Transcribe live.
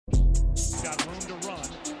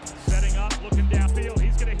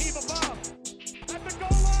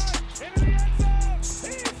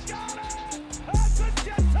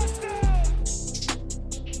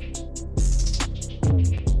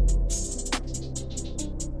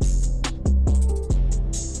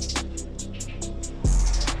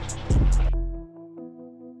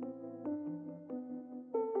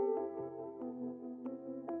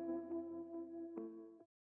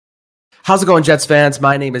How's it going, Jets fans?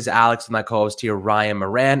 My name is Alex, with my co-host here, Ryan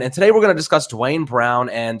Moran, and today we're going to discuss Duane Brown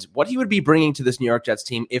and what he would be bringing to this New York Jets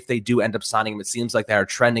team if they do end up signing him. It seems like they are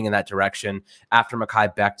trending in that direction after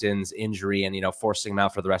Mekhi Becton's injury and, forcing him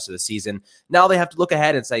out for the rest of the season. Now they have to look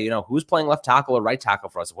ahead and say, who's playing left tackle or right tackle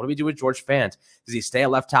for us? What do we do with George Fant? Does he stay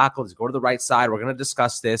at left tackle? Does he go to the right side? We're going to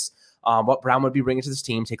discuss this. What Brown would be bringing to this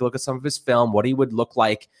team, take a look at some of his film, what he would look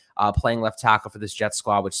like playing left tackle for this Jets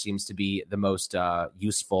squad, which seems to be the most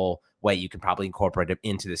useful way you can probably incorporate it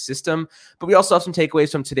into the system. But we also have some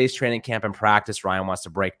takeaways from today's training camp and practice Ryan wants to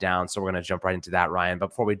break down. So we're going to jump right into that, Ryan. But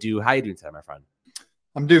before we do, how are you doing today, my friend?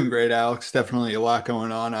 I'm doing great, Alex. Definitely a lot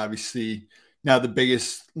going on. Obviously, now the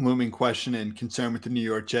biggest looming question and concern with the New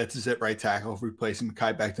York Jets is at right tackle, replacing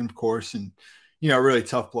Mekhi Becton, of course. And, really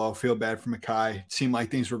tough blow. Feel bad for Mekhi. It seemed like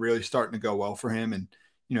things were really starting to go well for him. And,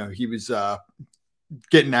 he was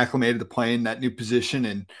getting acclimated to playing that new position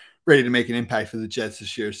and ready to make an impact for the Jets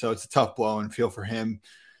this year. So it's a tough blow and feel for him.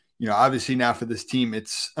 Obviously now for this team,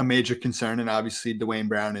 it's a major concern. And obviously Duane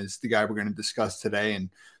Brown is the guy we're going to discuss today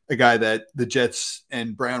and a guy that the Jets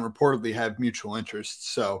and Brown reportedly have mutual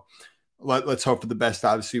interests. So let's hope for the best,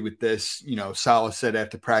 obviously, with this. Saleh said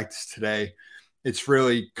after practice today, it's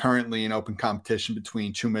really currently an open competition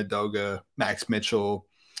between Chuma Edoga, Max Mitchell,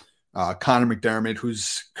 Connor McDermott,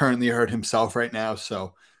 who's currently hurt himself right now.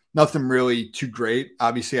 So nothing really too great.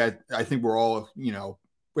 Obviously, I think we're all,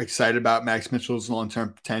 excited about Max Mitchell's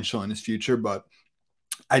long-term potential in his future. But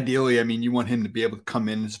ideally, you want him to be able to come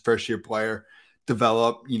in as a first-year player,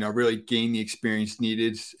 develop, really gain the experience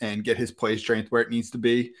needed and get his play strength where it needs to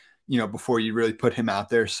be, before you really put him out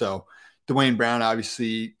there. So Duane Brown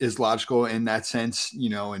obviously is logical in that sense,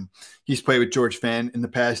 and he's played with George Fant in the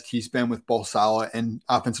past. He's been with Bo Saleh and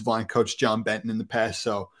offensive line coach John Benton in the past.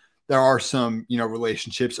 So there are some,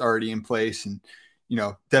 relationships already in place and,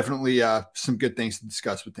 definitely some good things to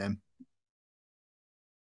discuss with him.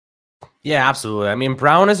 Yeah, absolutely.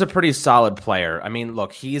 Brown is a pretty solid player.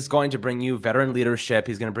 Look, he's going to bring you veteran leadership.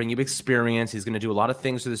 He's going to bring you experience. He's going to do a lot of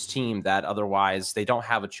things for this team that otherwise they don't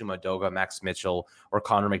have a Chuma Edoga, Max Mitchell, or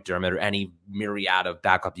Connor McDermott, or any myriad of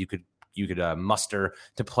backup you could muster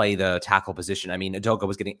to play the tackle position. Edoga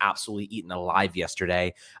was getting absolutely eaten alive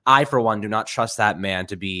yesterday. I, for one, do not trust that man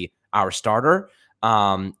to be our starter.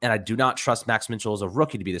 And I do not trust Max Mitchell as a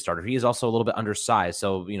rookie to be the starter. He is also a little bit undersized.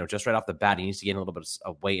 So, just right off the bat, he needs to gain a little bit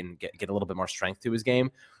of weight and get a little bit more strength to his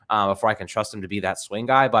game before I can trust him to be that swing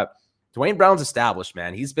guy. But Duane Brown's established,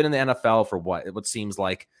 man. He's been in the NFL for what seems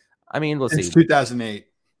like, let's see. Since 2008.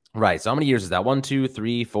 Right. So how many years is that? 1, 2,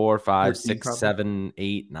 3, 4, 5, 13, 6, probably. 7,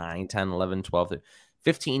 8, 9, 10, 11, 12,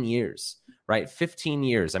 15 years, right? 15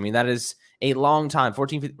 years. That is a long time.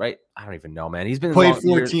 14, right? I don't even know, man. He's been played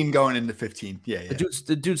 14 going into 15. Yeah.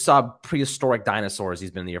 The dude saw prehistoric dinosaurs. He's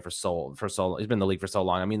been in the year for so he's been in the league for so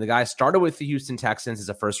long. The guy started with the Houston Texans as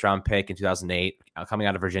a first round pick in 2008, coming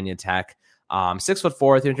out of Virginia Tech.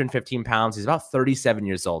 6'4", 315 pounds. He's about 37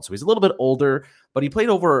 years old. So he's a little bit older, but he played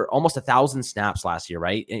over almost 1,000 snaps last year,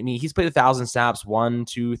 right? He's played 1,000 snaps 1,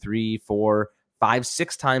 2, 3, 4, 5,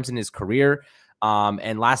 6 times in his career.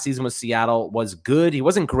 And last season with Seattle was good. He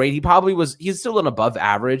wasn't great. He's still an above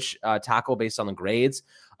average tackle based on the grades.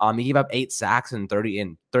 He gave up 8 sacks and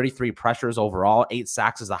 33 pressures overall. 8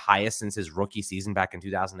 sacks is the highest since his rookie season back in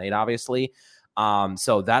 2008, obviously.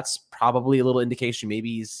 So that's probably a little indication maybe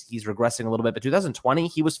he's regressing a little bit. But 2020,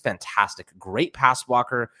 he was fantastic. Great pass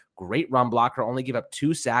blocker, great run blocker, only gave up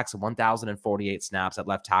 2 sacks and 1,048 snaps at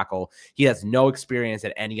left tackle. He has no experience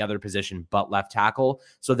at any other position but left tackle.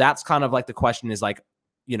 So that's kind of like the question is like,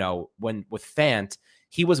 when with Fant,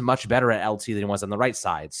 he was much better at LT than he was on the right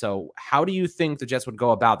side. So how do you think the Jets would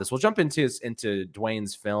go about this? We'll jump into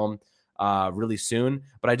Duane's film really soon,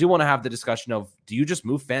 but I do want to have the discussion of, do you just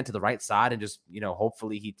move Fant to the right side and just,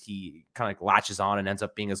 hopefully he kind of latches on and ends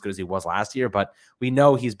up being as good as he was last year, but we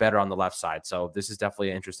know he's better on the left side. So this is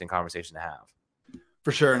definitely an interesting conversation to have.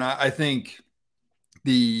 For sure. And I think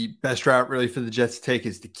the best route really for the Jets to take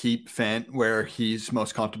is to keep Fant where he's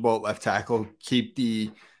most comfortable at left tackle, keep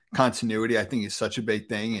the continuity. I think is such a big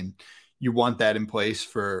thing. And you want that in place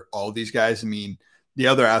for all these guys. The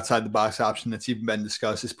other outside the box option that's even been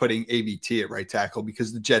discussed is putting AVT at right tackle,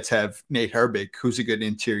 because the Jets have Nate Herbig, who's a good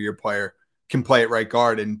interior player, can play at right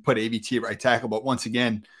guard, and put AVT at right tackle. But once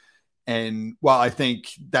again, and while I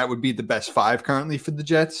think that would be the best 5 currently for the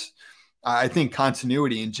Jets, I think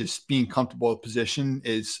continuity and just being comfortable with position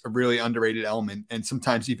is a really underrated element, and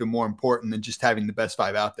sometimes even more important than just having the best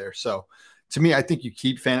 5 out there. So to me, I think you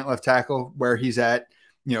keep Fant at left tackle where he's at.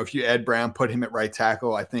 If you add Brown, put him at right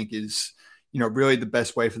tackle, I think is really the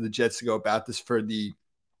best way for the Jets to go about this for the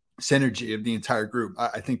synergy of the entire group.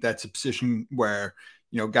 I think that's a position where,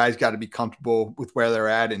 guys got to be comfortable with where they're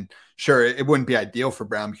at. And sure, it wouldn't be ideal for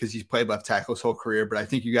Brown because he's played left tackle his whole career, but I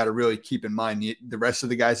think you got to really keep in mind the rest of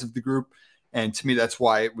the guys of the group. And to me, that's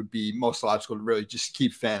why it would be most logical to really just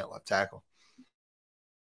keep Fant at left tackle.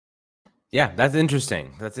 Yeah, that's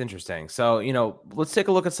interesting. That's interesting. So, let's take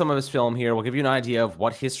a look at some of his film here. We'll give you an idea of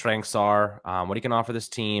what his strengths are, what he can offer this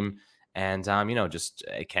team. And, just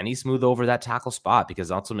can he smooth over that tackle spot?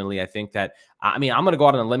 Because ultimately, I think that, I'm going to go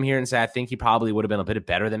out on a limb here and say I think he probably would have been a bit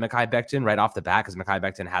better than Mekhi Becton right off the bat, because Mekhi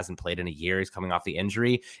Becton hasn't played in a year. He's coming off the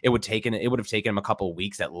injury. It would have taken him a couple of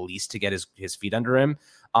weeks at least to get his feet under him,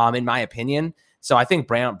 in my opinion. So I think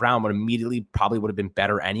Brown probably would have been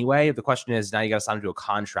better anyway. The question is, now you got to sign him to a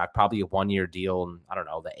contract, probably a 1-year deal, and I don't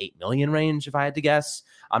know, the $8 million range, if I had to guess.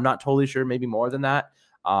 I'm not totally sure, maybe more than that.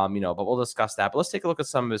 But we'll discuss that. But let's take a look at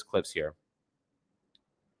some of his clips here.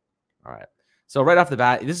 All right. So right off the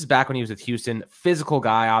bat, this is back when he was with Houston. Physical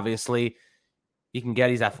guy, obviously.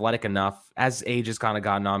 He's athletic enough. As age has kind of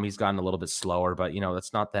gotten on, he's gotten a little bit slower, but,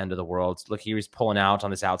 that's not the end of the world. Look, here he's pulling out on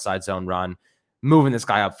this outside zone run, moving this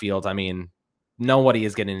guy upfield. I mean, nobody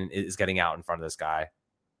is getting out in front of this guy.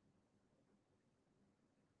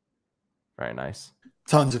 Very nice.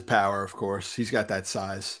 Tons of power, of course. He's got that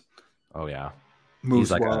size. Oh yeah. Moves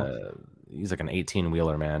he's like well. He's like an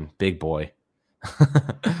 18-wheeler, man. Big boy.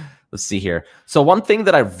 Let's see here. So one thing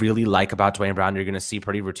that I really like about Duane Brown, you're going to see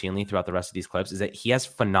pretty routinely throughout the rest of these clips, is that he has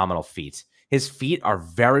phenomenal feet. His feet are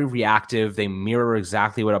very reactive. They mirror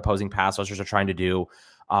exactly what opposing pass rushers are trying to do.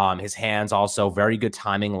 His hands also very good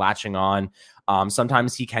timing, latching on.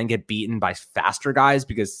 Sometimes he can get beaten by faster guys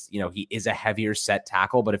because, he is a heavier set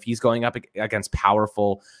tackle. But if he's going up against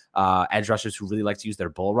powerful edge rushers who really like to use their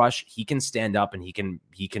bull rush, he can stand up and he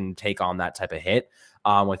can take on that type of hit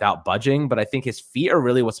without budging. But I think his feet are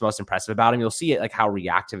really what's most impressive about him. You'll see it, like how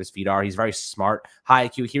reactive his feet are. He's very smart, high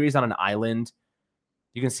IQ. Here he's on an island.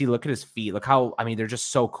 You can see, look at his feet. Look how, they're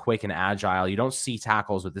just so quick and agile. You don't see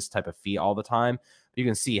tackles with this type of feet all the time. But you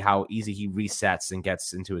can see how easy he resets and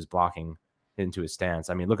gets into his blocking, into his stance.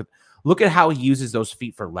 Look at how he uses those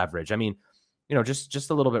feet for leverage. Just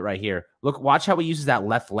a little bit right here. Watch how he uses that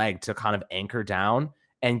left leg to kind of anchor down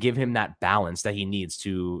and give him that balance that he needs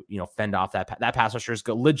to, fend off that pass rusher is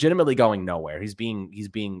legitimately going nowhere. He's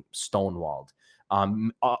being stonewalled.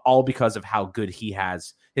 All because of how good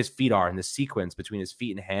his feet are, and the sequence between his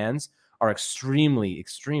feet and hands are extremely,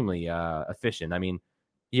 extremely efficient.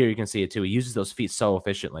 Here you can see it too. He uses those feet so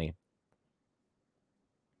efficiently.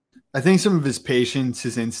 I think some of his patience,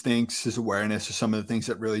 his instincts, his awareness are some of the things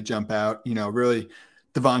that really jump out. Really,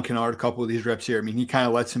 Devon Kennard, a couple of these reps here, he kind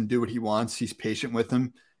of lets him do what he wants. He's patient with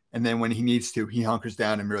him. And then when he needs to, he hunkers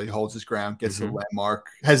down and really holds his ground, gets the landmark,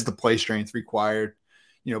 has the play strength required,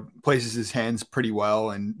 places his hands pretty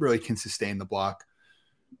well and really can sustain the block.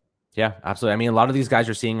 Yeah, absolutely. A lot of these guys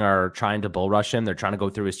you're seeing are trying to bull rush him. They're trying to go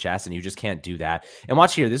through his chest, and you just can't do that. And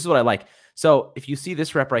watch here. This is what I like. So if you see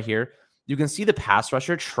this rep right here, you can see the pass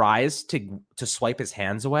rusher tries to swipe his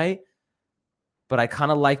hands away,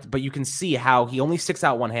 but you can see how he only sticks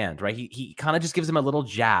out one hand, right? He kind of just gives him a little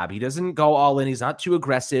jab. He doesn't go all in. He's not too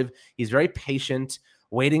aggressive. He's very patient,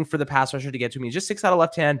 waiting for the pass rusher to get to him. He just sticks out a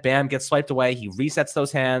left hand, bam, gets swiped away. He resets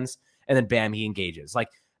those hands, and then bam, he engages.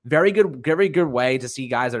 Very good way to see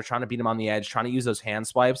guys that are trying to beat him on the edge, trying to use those hand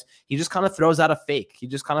swipes. He just kind of throws out a fake. He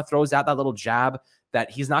just kind of throws out that little jab that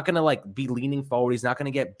he's not going to be leaning forward. He's not going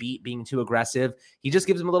to get beat being too aggressive. He just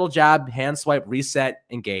gives him a little jab, hand swipe, reset,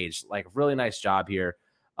 engage. Really nice job here.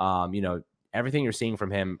 Everything you're seeing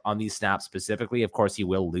from him on these snaps specifically, of course, he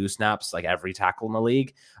will lose snaps like every tackle in the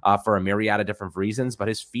league for a myriad of different reasons, but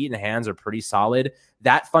his feet and hands are pretty solid.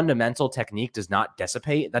 That fundamental technique does not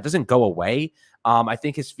dissipate. That doesn't go away. I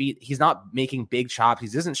think his feet, he's not making big chops.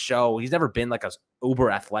 He's never been like a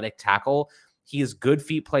uber athletic tackle. He has good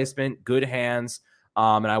feet placement, good hands.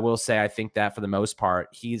 And I will say, I think that for the most part,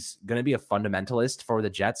 he's going to be a fundamentalist for the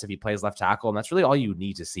Jets if he plays left tackle. And that's really all you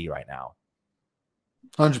need to see right now.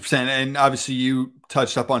 100%. And obviously you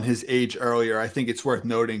touched up on his age earlier. I think it's worth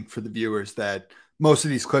noting for the viewers that most of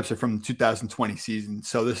these clips are from the 2020 season.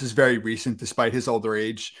 So this is very recent, despite his older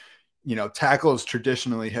age. Tackles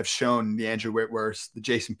traditionally have shown the Andrew Whitworths, the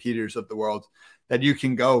Jason Peters of the world, that you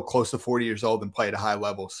can go close to 40 years old and play at a high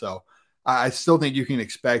level. So I still think you can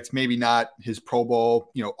expect maybe not his Pro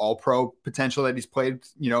Bowl, all pro potential that he's played,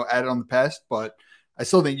 at on the past, but I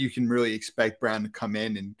still think you can really expect Brown to come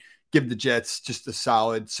in and give the Jets just a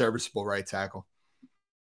solid, serviceable right tackle.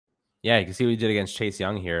 Yeah, you can see what he did against Chase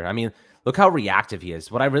Young here. Look how reactive he is.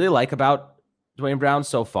 What I really like about Duane Brown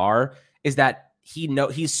so far is that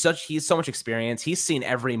he's so much experience. He's seen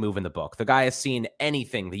every move in the book. The guy has seen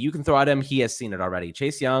anything that you can throw at him. He has seen it already.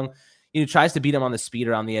 Chase Young, tries to beat him on the speed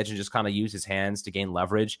around the edge and just kind of use his hands to gain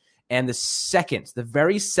leverage. And the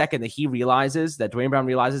very second that he realizes, that Dwayne Brown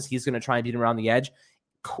realizes he's going to try and beat him around the edge,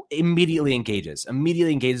 immediately engages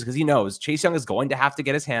because he knows Chase Young is going to have to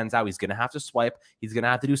get his hands out. He's going to have to swipe. He's going to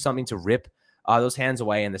have to do something to rip those hands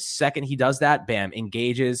away. And the second he does that, bam,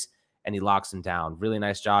 engages, and he locks him down. Really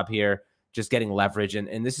nice job here, just getting leverage.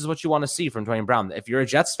 And this is what you want to see from Dwayne Brown. If you're a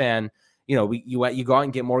Jets fan, you go out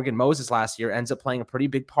and get Morgan Moses last year, ends up playing a pretty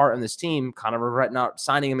big part in this team, kind of regret not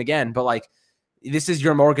signing him again. But like, this is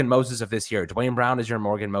your Morgan Moses of this year. Dwayne Brown is your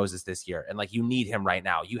Morgan Moses this year. And like, you need him right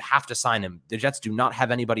now. You have to sign him. The Jets do not have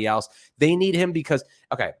anybody else. They need him because,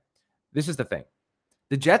 okay, this is the thing.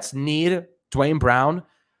 The Jets need Dwayne Brown,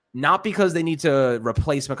 not because they need to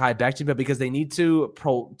replace Mekhi Becton, but because they need to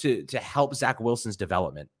help Zach Wilson's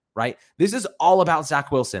development, right? This is all about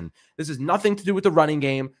Zach Wilson. This has nothing to do with the running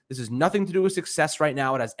game. This has nothing to do with success right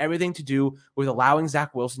now. It has everything to do with allowing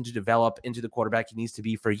Zach Wilson to develop into the quarterback he needs to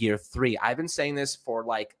be for year 3. I've been saying this for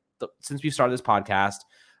since we started this podcast.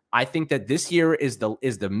 I think that this year is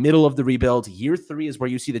the middle of the rebuild. Year 3 is where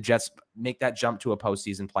you see the Jets make that jump to a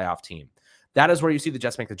postseason playoff team. That is where you see the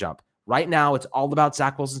Jets make the jump. Right now, it's all about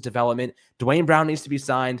Zach Wilson's development. Dwayne Brown needs to be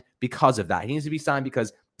signed because of that. He needs to be signed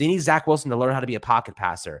because they need Zach Wilson to learn how to be a pocket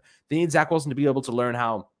passer. They need Zach Wilson to be able to learn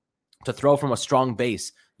how to throw from a strong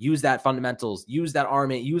base, use that fundamentals, use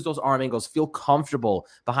those arm angles, feel comfortable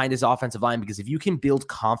behind his offensive line. Because if you can build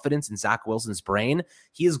confidence in Zach Wilson's brain,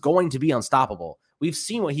 he is going to be unstoppable. We've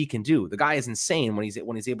seen what he can do. The guy is insane when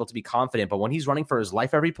he's able to be confident, but when he's running for his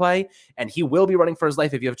life every play, and he will be running for his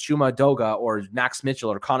life if you have Chuma Doga or Max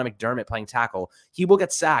Mitchell or Connor McDermott playing tackle, he will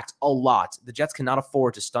get sacked a lot. The Jets cannot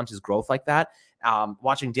afford to stunt his growth like that.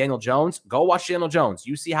 Watching Daniel Jones, go watch Daniel Jones.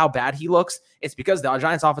 You see how bad he looks? It's because the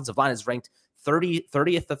Giants offensive line is ranked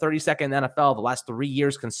 30th to 32nd in the NFL the last 3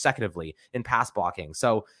 years consecutively in pass blocking.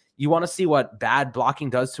 So you want to see what bad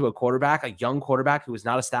blocking does to a quarterback, a young quarterback who is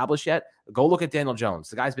not established yet? Go look at Daniel Jones.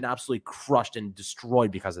 The guy's been absolutely crushed and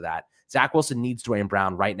destroyed because of that. Zach Wilson needs Dwayne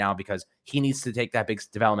Brown right now because he needs to take that big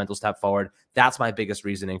developmental step forward. That's my biggest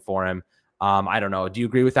reasoning for him. I don't know. Do you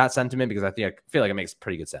agree with that sentiment? Because I feel like it makes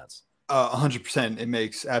pretty good sense. 100%. It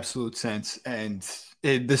makes absolute sense. And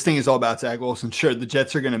this thing is all about Zach Wilson. Sure, the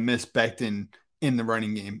Jets are going to miss Becton in the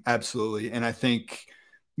running game. Absolutely. And I think,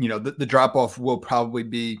 the drop-off will probably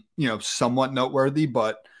be, somewhat noteworthy.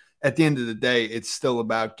 But at the end of the day, it's still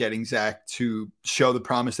about getting Zach to show the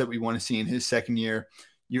promise that we want to see in his second year.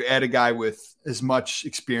 You add a guy with as much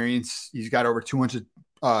experience. He's got over 200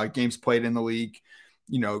 games played in the league.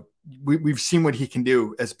 We've seen what he can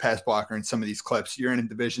do as a pass blocker in some of these clips. You're in a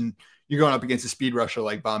division. You're going up against a speed rusher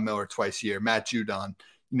like Von Miller twice a year, Matt Judon.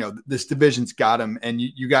 This division's got him, and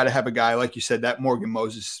you got to have a guy, like you said, that Morgan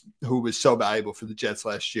Moses, who was so valuable for the Jets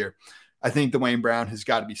last year. I think Dwayne Brown has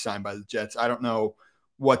got to be signed by the Jets. I don't know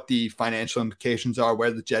what the financial implications are,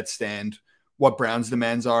 where the Jets stand, what Brown's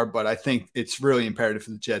demands are, but I think it's really imperative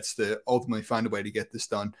for the Jets to ultimately find a way to get this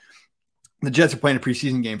done. The Jets are playing a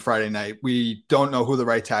preseason game Friday night. We don't know who the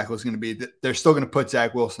right tackle is going to be. They're still going to put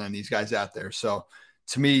Zach Wilson and these guys out there. So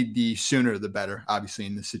to me, the sooner the better, obviously,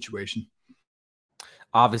 in this situation.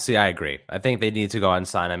 Obviously, I agree. I think they need to go out and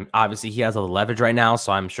sign him. Obviously, he has a little leverage right now,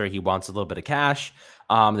 so I'm sure he wants a little bit of cash.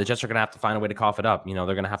 The Jets are going to have to find a way to cough it up. They're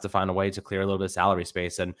going to have to find a way to clear a little bit of salary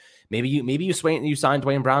space. And maybe you sign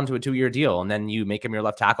Dwayne Brown to a 2-year deal, and then you make him your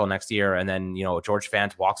left tackle next year. And then, George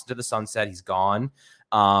Fant walks into the sunset. He's gone.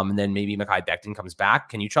 And then maybe Mekhi Becton comes back.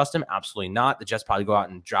 Can you trust him? Absolutely not. The Jets probably go out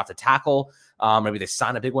and draft a tackle. Maybe they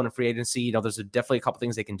sign a big one in free agency. There's definitely a couple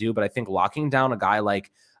things they can do, but I think locking down a guy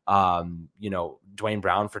like, Dwayne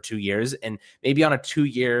Brown for 2 years and maybe on a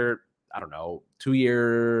 2-year,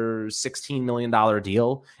 $16 million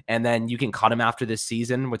deal. And then you can cut him after this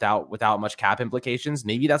season without much cap implications.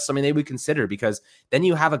 Maybe that's something they would consider, because then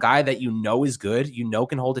you have a guy that is good,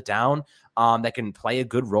 can hold it down, that can play a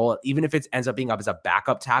good role. Even if it ends up being up as a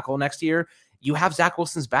backup tackle next year, you have Zach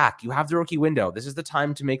Wilson's back. You have the rookie window. This is the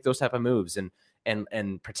time to make those type of moves and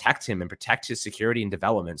protect him and protect his security and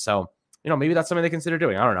development. So, maybe that's something they consider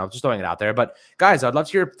doing. I don't know. Just throwing it out there. But guys, I'd love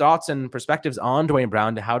to hear your thoughts and perspectives on Dwayne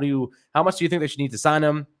Brown. How much do you think they should need to sign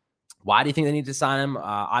him? Why do you think they need to sign him?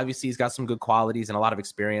 Obviously, he's got some good qualities and a lot of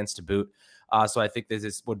experience to boot. So I think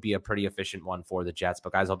this would be a pretty efficient one for the Jets.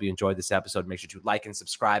 But guys, I hope you enjoyed this episode. Make sure to like and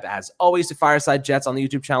subscribe, as always, to Fireside Jets on the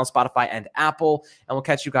YouTube channel, Spotify, and Apple. And we'll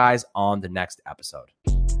catch you guys on the next episode.